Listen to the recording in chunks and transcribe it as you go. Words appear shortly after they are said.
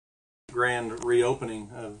grand reopening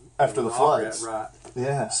of after the floods, right?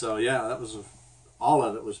 Yeah. So yeah, that was all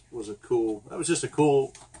of it was a cool. That was just a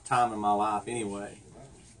cool time in my life, anyway.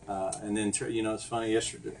 And then you know, it's funny.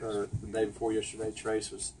 Yesterday or the day before yesterday,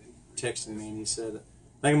 Trace was texting me and he said,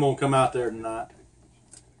 "I think I'm gonna come out there tonight."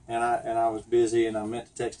 And I was busy and I meant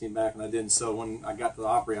to text him back and I didn't. So when I got to the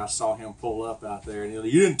Opry, I saw him pull up out there and he was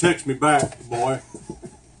like, "You didn't text me back, boy."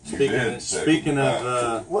 Speaking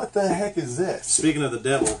of what the heck is this? Speaking of the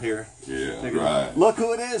devil here. Yeah, right. Look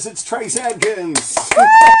who it is. It's Trace Adkins.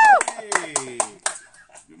 Hey.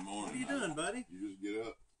 Good morning. What are you doing, buddy? You just get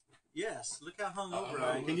up. Yes. Look how hungover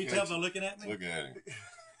I am. Can you tell by looking at me? Look at him.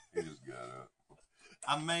 He just got up.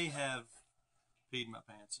 I may have peed my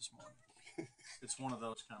pants this morning. It's one of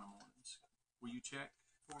those kind of mornings. Will you check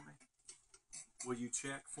for me? Will you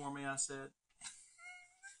check for me? I said.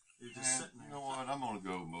 You're just sitting there. You know what? I'm gonna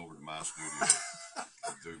go over to my studio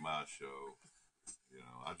and do my show. You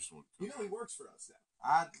know, I just want to. You know, he works for us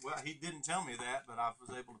now. Well, he didn't tell me that, but I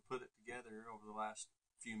was able to put it together over the last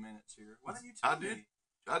few minutes here. Why didn't you tell me?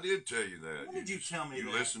 I did tell you that. When did you tell me that?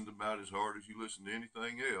 You listened about as hard as you listened to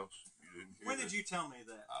anything else. You didn't hear when did you tell me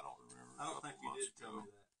that? I don't remember. I don't think you did tell me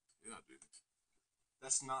that. Yeah, I did.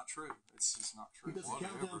 That's not true. It's just not true. He does a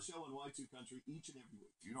countdown show in Y2 Country each and every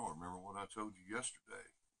week. You don't remember what I told you yesterday.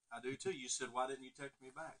 I do too. You said, "Why didn't you text me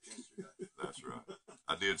back yesterday?" That's right.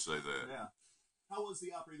 I did say that. Yeah. How was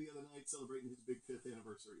the Opry the other night celebrating his big 5th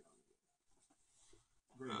anniversary on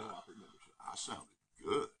the Grand Ole Opry membership? I sounded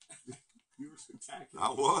good. You were spectacular. I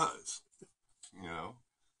was. You know,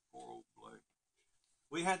 poor old Blake.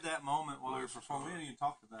 We had that moment while we were performing. We didn't even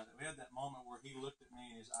talk about it. We had that moment where he looked at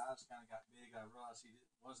me and his eyes kind of got big. I realized he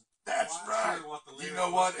wasn't. That's right. Sure what the you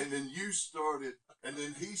know what? And then you started, and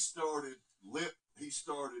then he started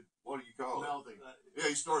what do you call Mouthing. it? Yeah,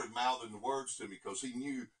 he started mouthing the words to me because he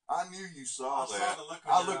knew. I knew you saw that. Saw the look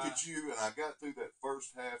on I your looked eye. at you, and I got through that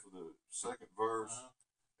first half of the second verse,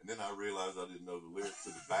 and then I realized I didn't know the lyrics to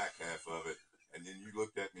the back half of it, and then you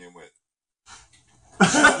looked at me and went.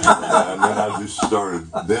 And then I just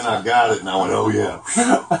started. Then I got it, and I went, "Oh yeah."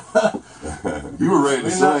 You were ready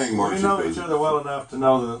to sing, weren't you? We know each other well enough to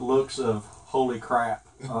know the looks of "holy crap"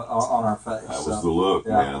 on our face. That was the look,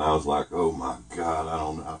 man. I was like, "Oh my God, I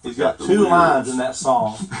don't know." He's got 2 lines in that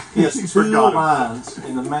song. He has 2 lines,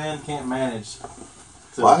 and the man can't manage.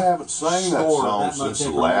 Well, I haven't sang that song since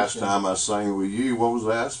the last time I sang with you. What was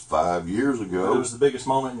that? 5 years ago. It was the biggest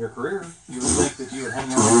moment in your career. You would think that you would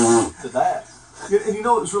hang on to that. Yeah, and you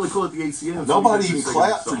know it was really cool at the ACM. Nobody even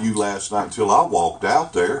clapped for you last night until I walked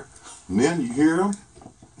out there. And then you hear them.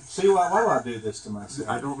 See, why do I do this to myself?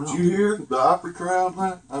 I don't know. Did you hear the Opry crowd,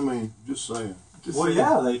 man? I mean, just saying. Well,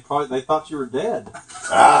 yeah, they thought you were dead.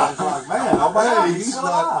 Ah. I was like, man, oh my God, he's still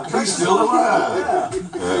alive. He's still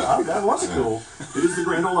alive. Yeah. That was cool. It is the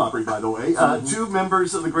Grand Ole Opry, by the way. 2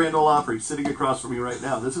 members of the Grand Ole Opry sitting across from me right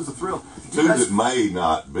now. This is a thrill. 2 that may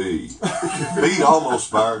not be. Pete almost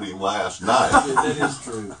fired him last night. That is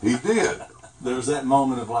true. He did. There was that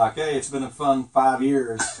moment of like, hey, it's been a fun 5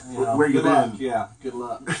 years. You know, where you good luck. been? Yeah, good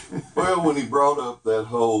luck. Well, when he brought up that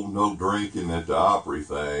whole no drinking at the Opry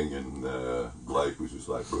thing, and Blake was just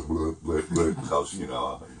like, because, you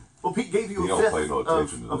know, Well, Pete gave you he a don't 5th pay no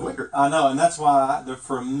attention to of that. liquor. I know, and that's why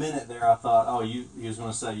for a minute there I thought, oh, he was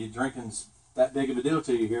going to say, you drinking's that big of a deal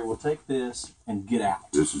to you here. Well, take this and get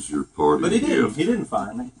out. This is your party But he didn't. gift. He didn't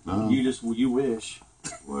fire me. No. You wish.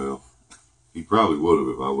 Well, he probably would have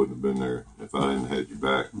if I wouldn't have been there, if I hadn't had you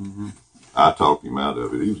back. I talked him out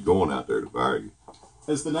of it. He was going out there to fire you.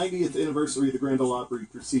 As the 90th anniversary of the Grand Ole Opry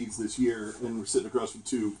proceeds this year, and we're sitting across from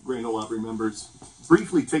 2 Grand Ole Opry members,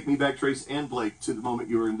 briefly take me back, Trace and Blake, to the moment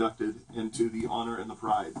you were inducted and to the honor and the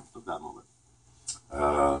pride of that moment.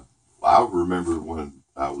 I remember when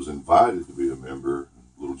I was invited to be a member,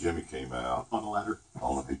 little Jimmy came out. On a ladder.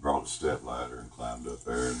 He brought a step ladder and climbed up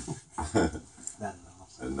there. And,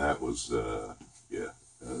 and that was, the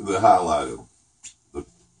highlight of, the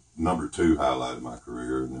number 2 highlight of my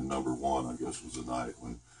career. And then number 1, I guess, was the night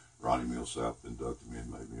when Ronnie Millsap inducted me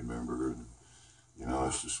and made me a member. And, you know,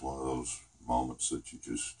 it's just one of those moments that you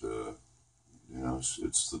just, you know,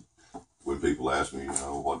 it's the, when people ask me, you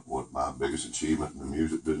know, what my biggest achievement in the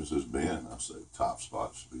music business has been, I say top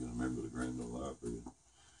spot's being a member of the Grand Ole Opry,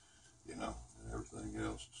 you know, and everything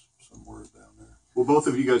else is somewhere down there. Well, both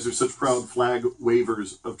of you guys are such proud flag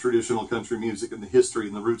wavers of traditional country music and the history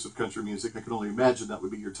and the roots of country music. I can only imagine that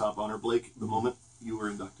would be your top honor. Blake, the moment you were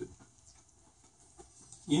inducted.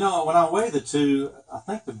 You know, when I weigh the 2, I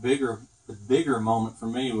think the bigger moment for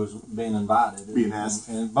me was being invited. Being asked.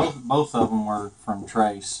 And both of them were from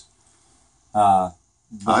Trace. I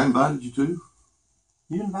invited you to?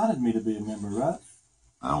 You invited me to be a member, right?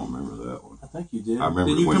 I don't remember that one. I think you did. I remember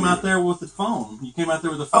Did you when come you- out there with the phone? You came out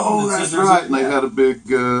there with the phone. Oh, that that's said there's right. a- And they yeah. had a big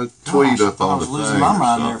tweet Gosh, up on I was the losing thing. my or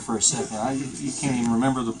mind there something. for a second. You can't even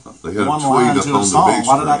remember the They had a one tweet line up to on a the song. big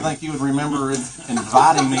Why did I screen. think you would remember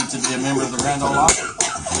inviting me to be a member of the Grand Ole Opry?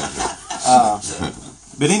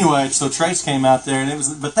 But anyway, so Trace came out there, and it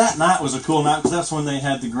was. But that night was a cool night because that's when they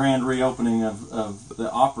had the grand reopening of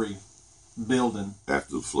the Opry building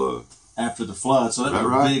After the flood. after the flood. So that was That a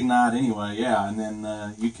right? big night anyway. Yeah, and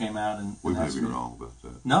then you came out and We may asked be me. wrong about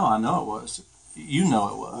that. No, I know it was. You know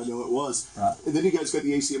it I was. know it was. Right. And then you guys got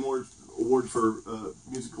the ACM award for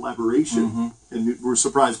music collaboration, Mm-hmm. and we're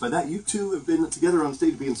surprised by that. You two have been together on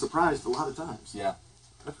stage being surprised a lot of times. Yeah.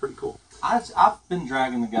 That's pretty cool. I've been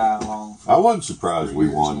dragging the guy along. I wasn't surprised we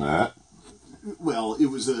won that. Well, it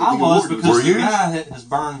was. I the was award because Were the you? guy has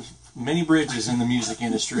burned many bridges in the music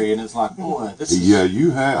industry, and it's like, boy, this is. Yeah,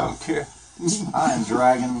 you I have. don't care. I am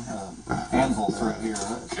dragging an anvil through here.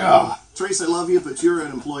 God. Trace, I love you, but you're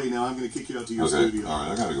an employee now. I'm going to kick you out to your Okay, studio. all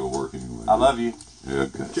right, I gotta go work anyway. I love you. Yeah,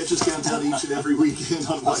 okay. Catch us downtown each and every weekend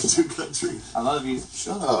on Y2 Country. I love you.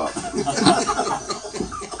 Shut up.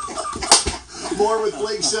 More with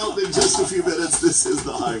Blake Shelton in just a few minutes. This is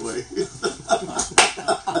The Highway.